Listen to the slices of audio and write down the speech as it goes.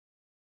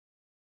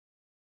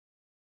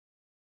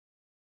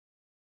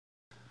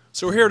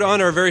So we're here to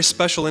honor a very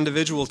special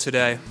individual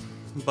today,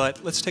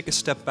 but let's take a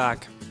step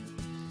back.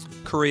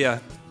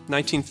 Korea,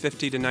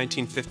 1950 to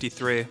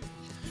 1953.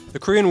 The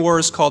Korean War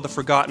is called the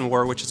Forgotten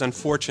War, which is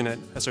unfortunate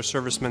as our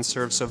servicemen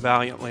served so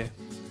valiantly.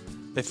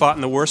 They fought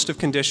in the worst of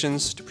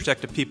conditions to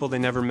protect a people they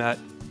never met.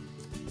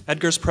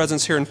 Edgar's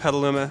presence here in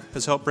Petaluma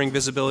has helped bring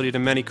visibility to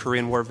many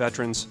Korean War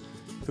veterans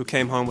who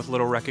came home with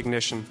little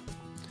recognition.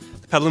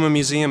 The Petaluma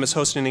Museum is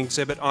hosting an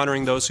exhibit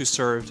honoring those who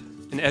served,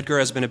 and Edgar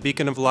has been a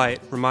beacon of light,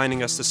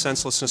 reminding us the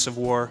senselessness of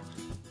war,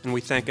 and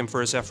we thank him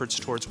for his efforts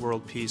towards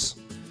world peace.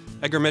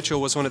 Edgar Mitchell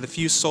was one of the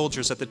few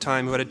soldiers at the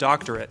time who had a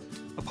doctorate.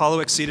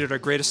 Apollo exceeded our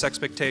greatest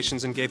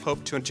expectations and gave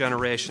hope to a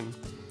generation.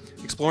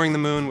 Exploring the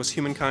moon was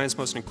humankind's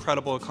most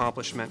incredible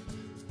accomplishment.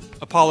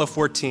 Apollo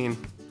 14,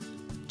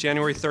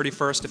 January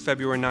 31st to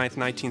February 9th,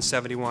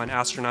 1971.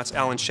 Astronauts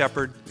Alan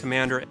Shepard,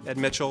 Commander Ed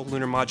Mitchell,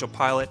 Lunar Module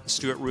Pilot,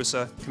 Stuart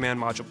Roosa, Command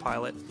Module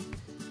Pilot.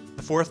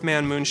 The fourth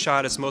manned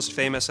moonshot is most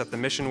famous at the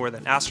mission where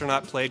the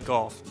astronaut played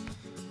golf.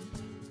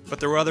 But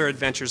there were other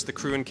adventures the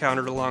crew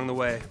encountered along the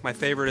way. My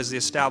favorite is the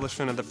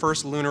establishment of the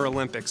first Lunar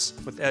Olympics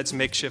with Ed's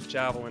makeshift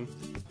javelin.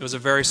 It was a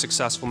very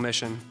successful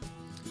mission.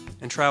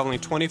 And traveling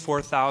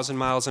 24,000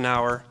 miles an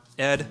hour,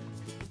 Ed,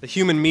 the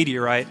human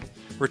meteorite,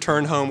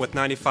 returned home with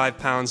 95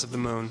 pounds of the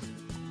moon.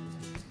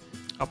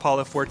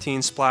 Apollo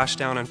 14 splashed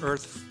down on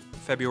Earth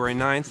February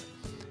 9th,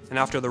 and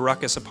after the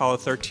ruckus Apollo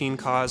 13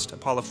 caused,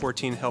 Apollo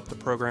 14 helped the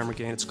program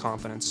regain its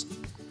confidence.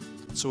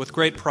 So with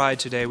great pride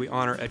today, we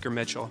honor Edgar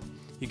Mitchell.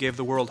 He gave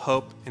the world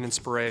hope and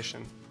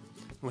inspiration.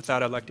 And with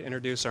that, I'd like to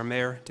introduce our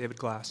mayor, David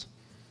Glass.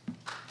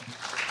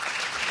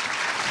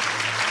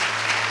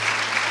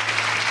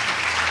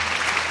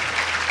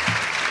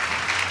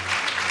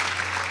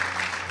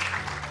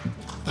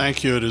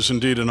 Thank you. It is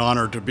indeed an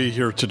honor to be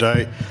here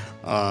today.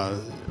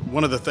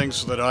 One of the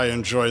things that I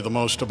enjoy the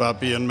most about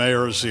being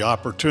mayor is the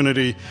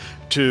opportunity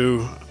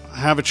to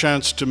have a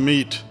chance to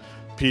meet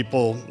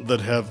people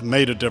that have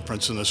made a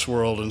difference in this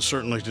world, and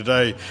certainly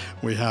today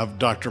we have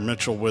Dr.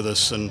 Mitchell with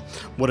us, and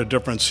what a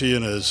difference he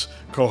and his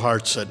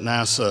cohorts at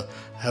NASA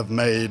have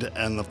made,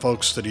 and the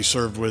folks that he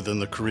served with in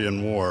the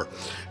Korean War.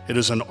 It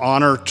is an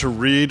honor to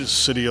read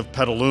City of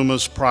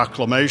Petaluma's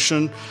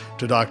proclamation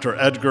to Dr.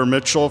 Edgar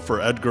Mitchell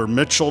for Edgar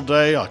Mitchell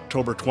Day,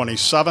 October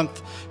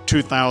 27th,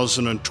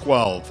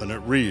 2012, and it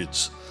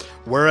reads,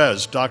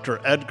 whereas Dr.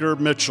 Edgar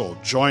Mitchell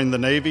joined the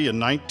Navy in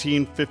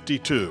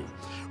 1952,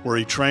 where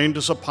he trained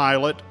as a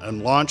pilot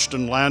and launched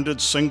and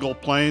landed single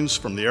planes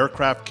from the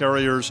aircraft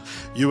carriers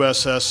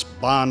USS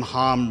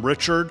Bonhomme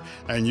Richard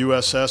and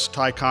USS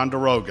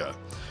Ticonderoga.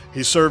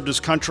 He served his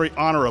country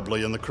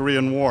honorably in the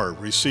Korean War,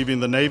 receiving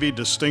the Navy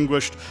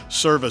Distinguished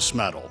Service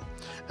Medal.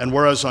 And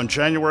whereas on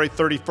January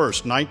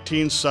 31st,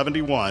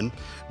 1971,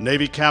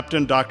 Navy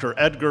Captain Dr.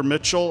 Edgar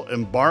Mitchell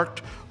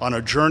embarked on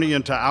a journey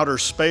into outer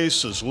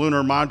space as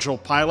lunar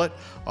module pilot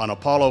on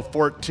Apollo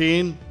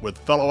 14 with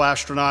fellow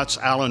astronauts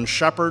Alan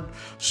Shepard,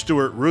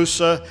 Stuart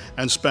Roosa,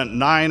 and spent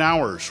 9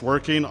 hours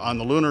working on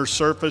the lunar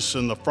surface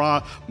in the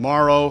Fra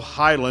Mauro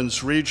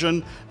Highlands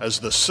region as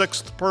the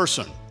 6th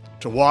person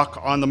to walk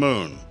on the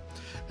moon.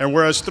 And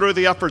whereas through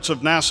the efforts of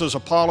NASA's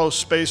Apollo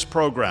space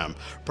program,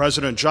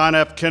 President John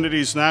F.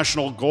 Kennedy's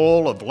national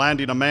goal of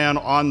landing a man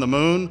on the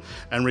moon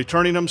and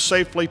returning him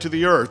safely to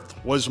the Earth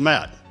was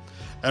met.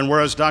 And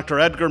whereas Dr.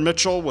 Edgar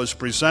Mitchell was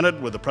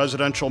presented with the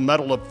Presidential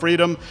Medal of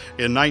Freedom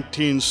in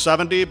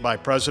 1970 by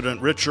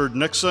President Richard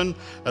Nixon,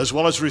 as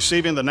well as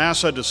receiving the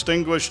NASA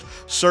Distinguished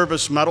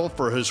Service Medal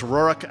for his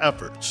heroic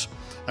efforts.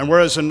 And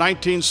whereas in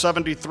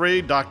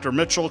 1973, Dr.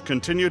 Mitchell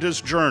continued his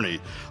journey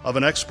of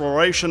an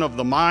exploration of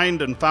the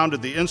mind and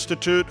founded the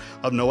Institute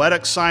of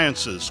Noetic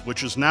Sciences,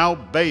 which is now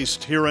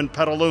based here in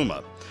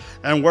Petaluma.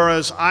 And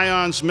whereas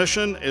ION's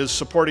mission is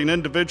supporting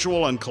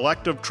individual and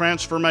collective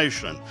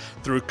transformation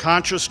through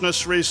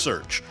consciousness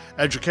research,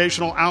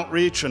 educational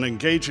outreach, and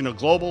engaging a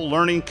global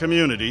learning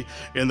community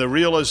in the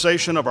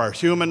realization of our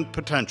human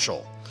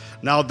potential.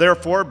 Now,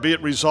 therefore, be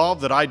it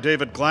resolved that I,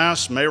 David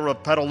Glass, Mayor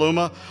of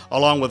Petaluma,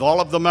 along with all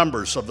of the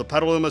members of the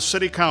Petaluma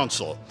City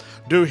Council,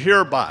 do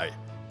hereby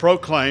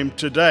proclaim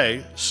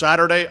today,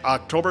 Saturday,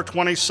 October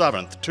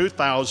 27th,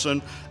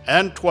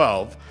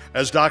 2012,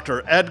 as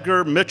Dr.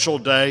 Edgar Mitchell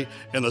Day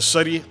in the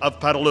city of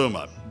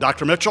Petaluma.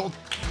 Dr. Mitchell?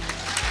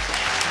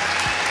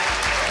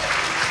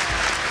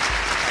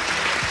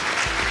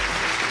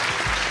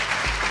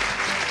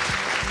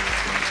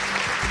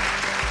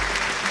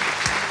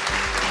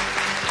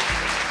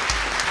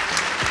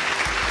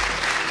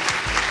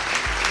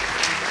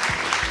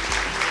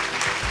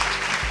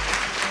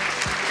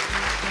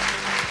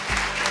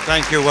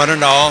 Thank you, one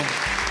and all.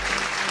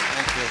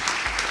 Thank you.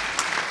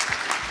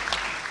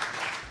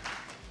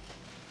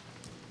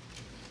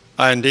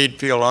 I indeed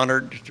feel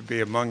honored to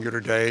be among you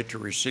today to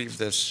receive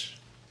this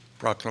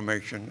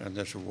proclamation and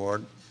this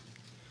award.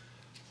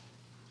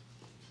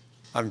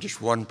 I'm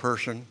just one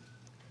person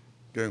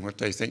doing what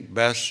they think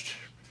best.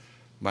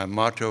 My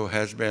motto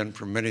has been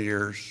for many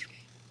years,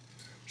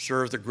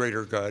 serve the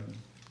greater good,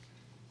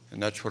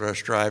 and that's what I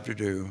strive to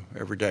do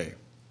every day.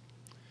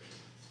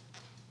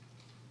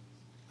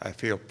 I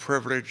feel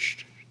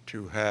privileged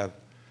to have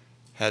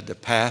had the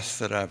path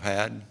that I've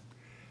had.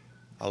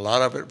 A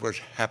lot of it was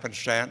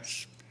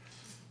happenstance.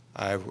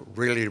 I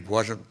really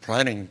wasn't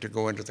planning to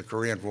go into the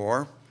Korean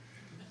War,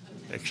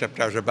 except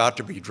I was about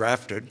to be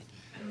drafted.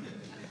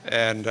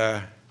 And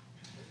I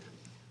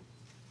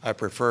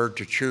preferred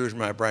to choose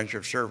my branch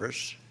of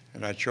service,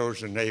 and I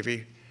chose the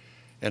Navy,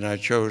 and I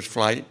chose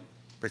flight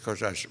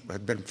because I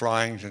had been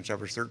flying since I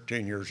was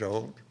 13 years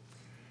old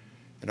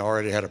and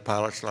already had a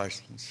pilot's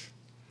license.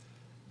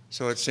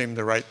 So it seemed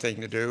the right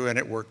thing to do, and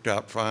it worked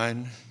out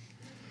fine.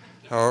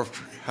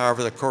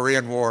 However, the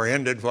Korean War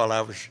ended while I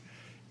was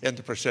in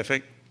the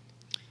Pacific,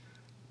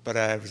 but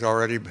I was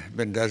already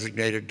been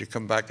designated to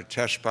come back to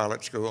test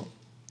pilot school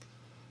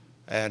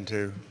and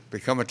to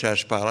become a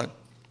test pilot,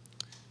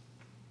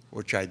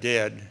 which I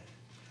did.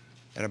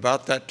 And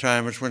about that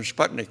time is when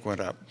Sputnik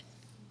went up.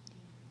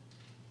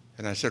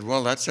 And I said,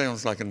 well, that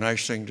sounds like a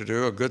nice thing to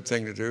do, a good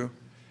thing to do.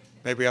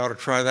 Maybe I ought to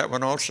try that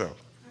one also.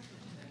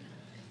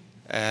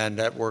 And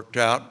that worked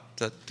out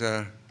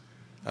that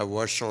I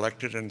was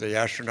selected in the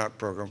astronaut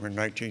program in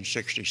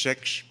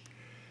 1966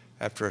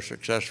 after a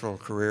successful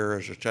career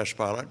as a test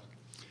pilot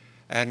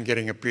and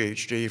getting a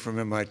PhD from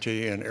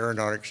MIT in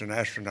aeronautics and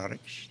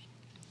astronautics.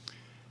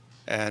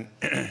 And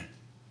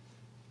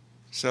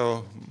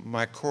so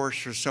my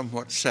course was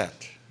somewhat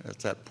set at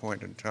that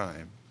point in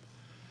time.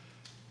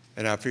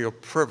 And I feel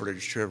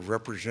privileged to have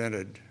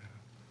represented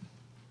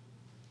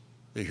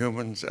the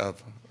humans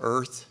of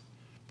Earth,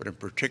 but in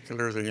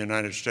particular the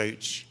United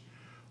States,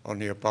 on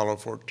the Apollo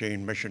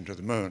 14 mission to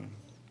the moon.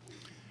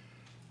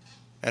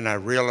 And I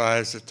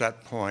realized at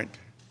that point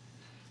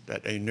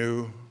that a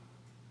new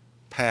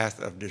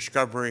path of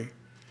discovery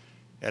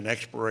and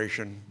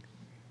exploration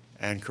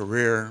and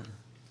career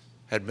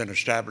had been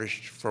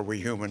established for we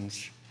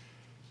humans,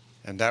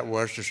 and that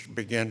was to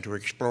begin to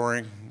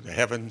exploring the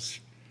heavens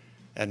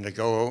and to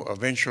go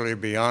eventually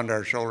beyond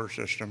our solar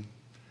system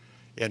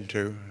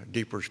into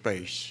deeper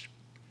space.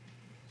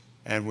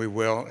 And we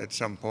will at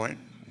some point.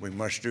 We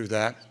must do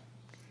that,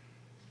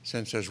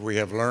 since as we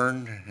have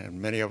learned,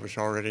 and many of us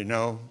already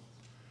know,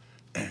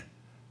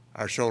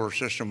 our solar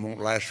system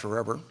won't last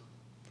forever.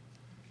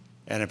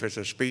 And if it's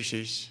a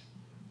species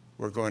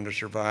we're going to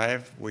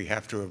survive, we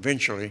have to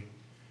eventually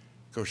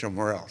go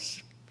somewhere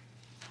else.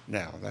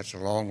 Now, that's a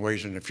long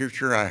ways in the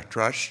future, I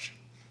trust,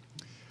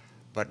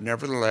 but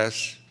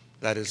nevertheless,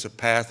 that is the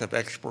path of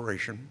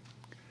exploration.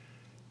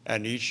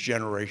 And each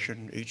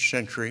generation, each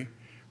century,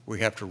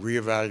 we have to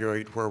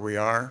reevaluate where we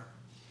are,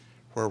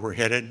 where we're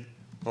headed,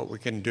 what we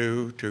can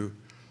do to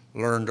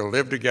learn to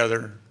live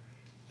together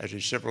as a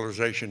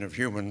civilization of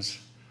humans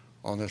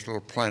on this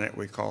little planet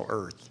we call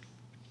Earth.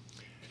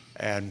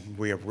 And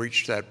we have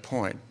reached that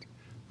point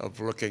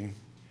of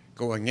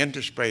going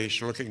into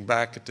space, looking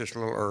back at this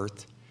little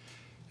Earth,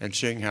 and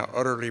seeing how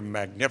utterly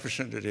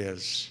magnificent it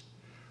is,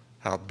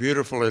 how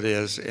beautiful it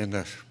is in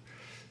the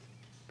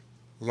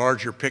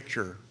larger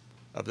picture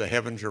of the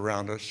heavens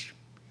around us.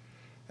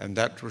 And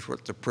that was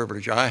what the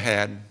privilege I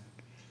had,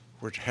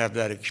 was to have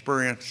that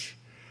experience,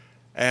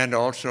 and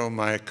also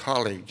my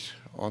colleagues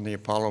on the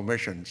Apollo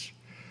missions.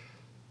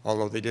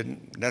 Although they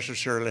didn't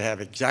necessarily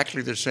have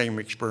exactly the same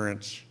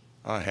experience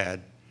I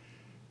had,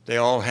 they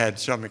all had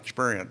some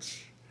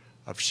experience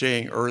of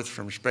seeing Earth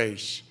from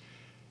space,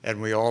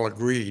 and we all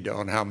agreed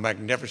on how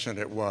magnificent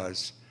it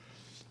was.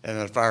 And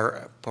if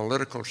our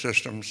political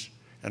systems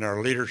and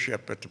our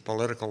leadership at the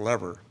political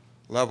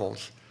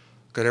levels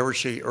could ever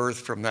see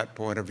Earth from that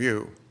point of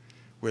view,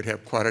 we'd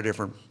have quite a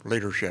different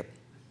leadership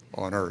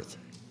on Earth.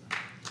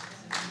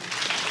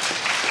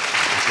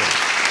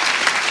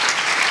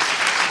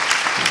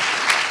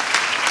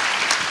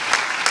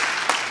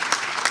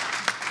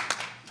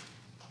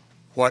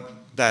 What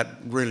that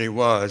really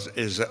was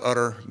is the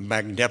utter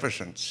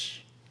magnificence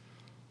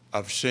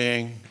of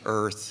seeing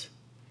Earth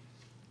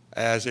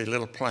as a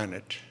little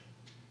planet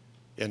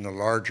in the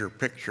larger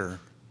picture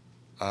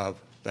of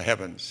the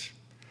heavens.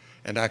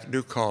 And I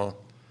do call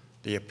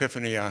the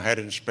epiphany I had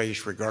in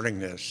space regarding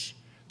this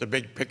the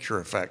big picture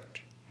effect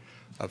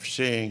of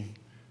seeing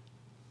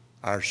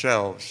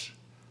ourselves,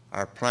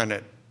 our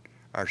planet,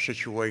 our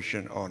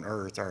situation on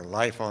Earth, our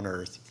life on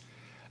Earth,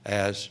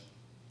 as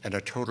in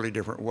a totally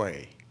different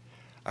way.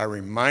 I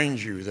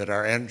remind you that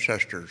our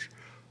ancestors,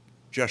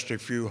 just a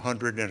few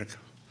hundred and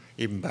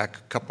even back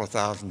a couple of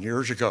thousand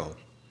years ago,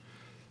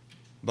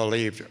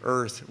 believed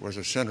Earth was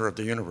the center of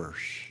the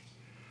universe.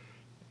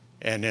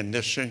 And in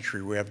this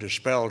century, we have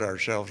dispelled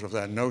ourselves of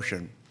that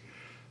notion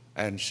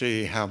and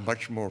see how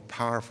much more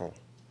powerful,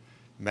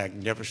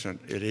 magnificent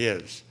it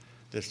is,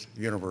 this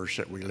universe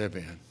that we live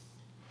in.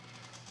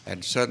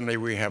 And suddenly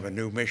we have a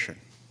new mission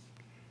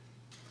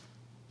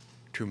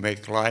to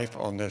make life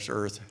on this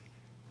earth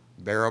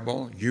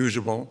bearable,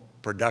 usable,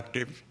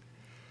 productive,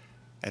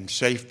 and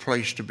safe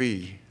place to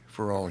be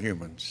for all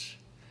humans.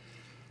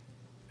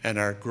 And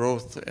our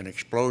growth and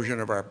explosion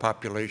of our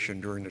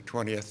population during the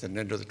 20th and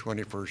into the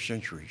 21st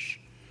centuries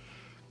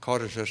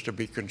causes us to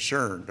be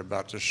concerned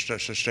about the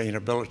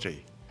sustainability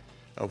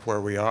of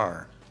where we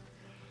are.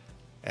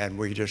 And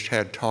we just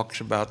had talks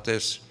about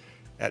this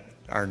at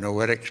our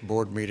Noetics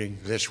board meeting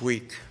this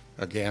week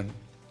again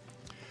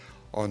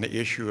on the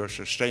issue of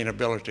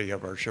sustainability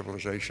of our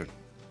civilization.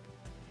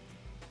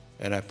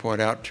 And I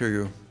point out to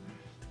you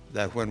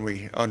that when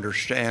we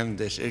understand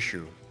this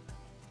issue,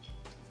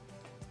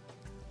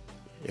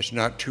 it's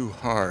not too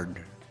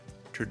hard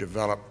to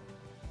develop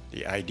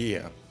the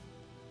idea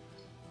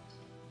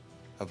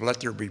of let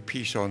there be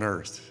peace on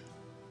earth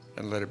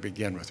and let it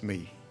begin with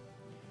me.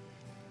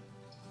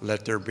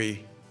 Let there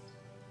be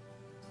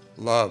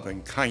love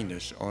and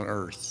kindness on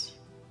earth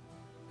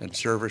and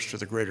service to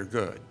the greater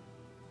good,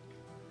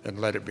 and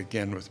let it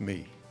begin with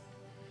me.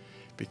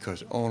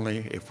 Because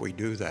only if we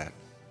do that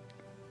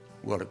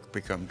will it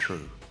become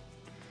true.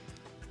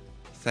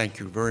 Thank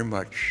you very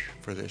much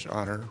for this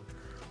honor,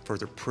 for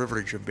the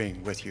privilege of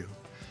being with you,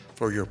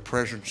 for your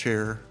presence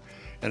here,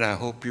 and I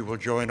hope you will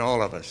join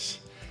all of us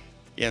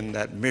in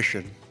that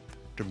mission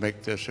to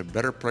make this a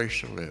better place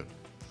to live,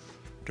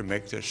 to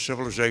make this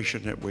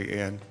civilization that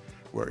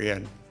we're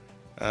in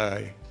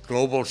a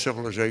global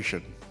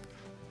civilization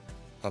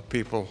of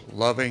people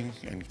loving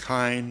and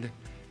kind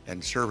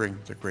and serving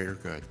the greater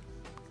good.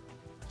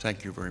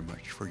 Thank you very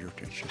much for your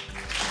attention.